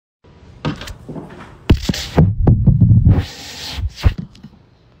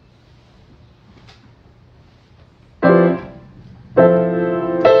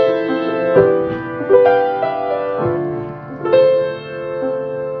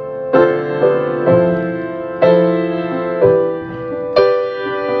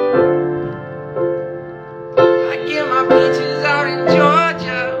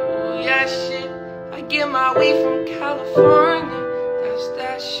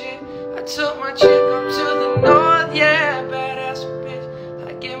took my chick up to the north, yeah, badass bitch.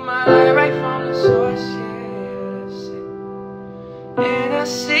 I get my light right from the source, yeah, that's it. And I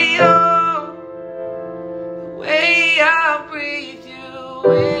see you, the way I breathe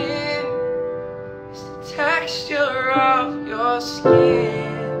you in, it's the texture of your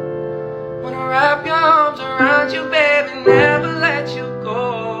skin. Wanna wrap your arms around you, baby, never let you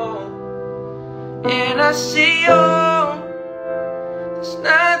go. And I see you, there's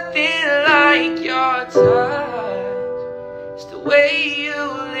nothing like your touch. It's the way you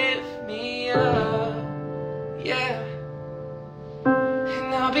lift me up, yeah.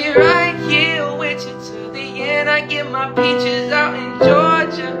 And I'll be right here with you till the end. I get my peaches out in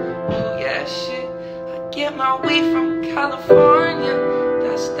Georgia, oh yeah, shit. I get my weed from California,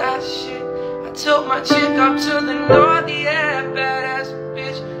 that's that shit. I took my chick up to the north, yeah, badass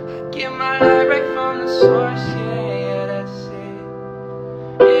bitch. I get my light right from the source, yeah, that's it.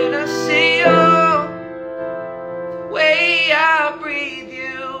 And I see you, the way I breathe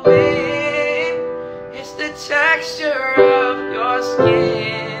you in, it's the texture of your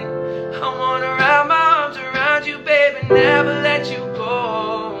skin. I wanna wrap my arms around you, baby, never let you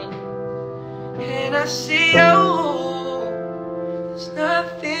go. And I see you, there's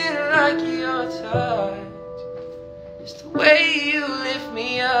nothing like your touch. It's the way you lift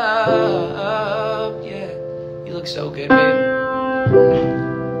me up, yeah. You look so good, babe.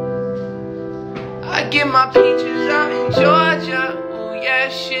 I get my peaches out in Georgia, oh yeah,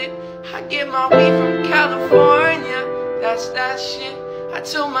 shit. I get my weed from California, that's that shit. I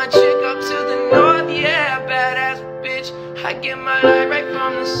took my chick up to the north, yeah, badass bitch. I get my light right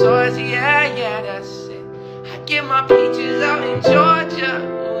from the source, yeah, yeah, that's it. I get my peaches out in Georgia,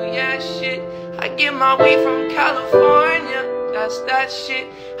 oh yeah, shit. I get my weed from California, that's that shit.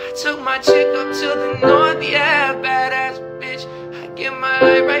 I took my chick up to the north, yeah, badass bitch. I get my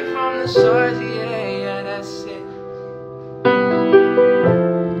light right from the source, yeah.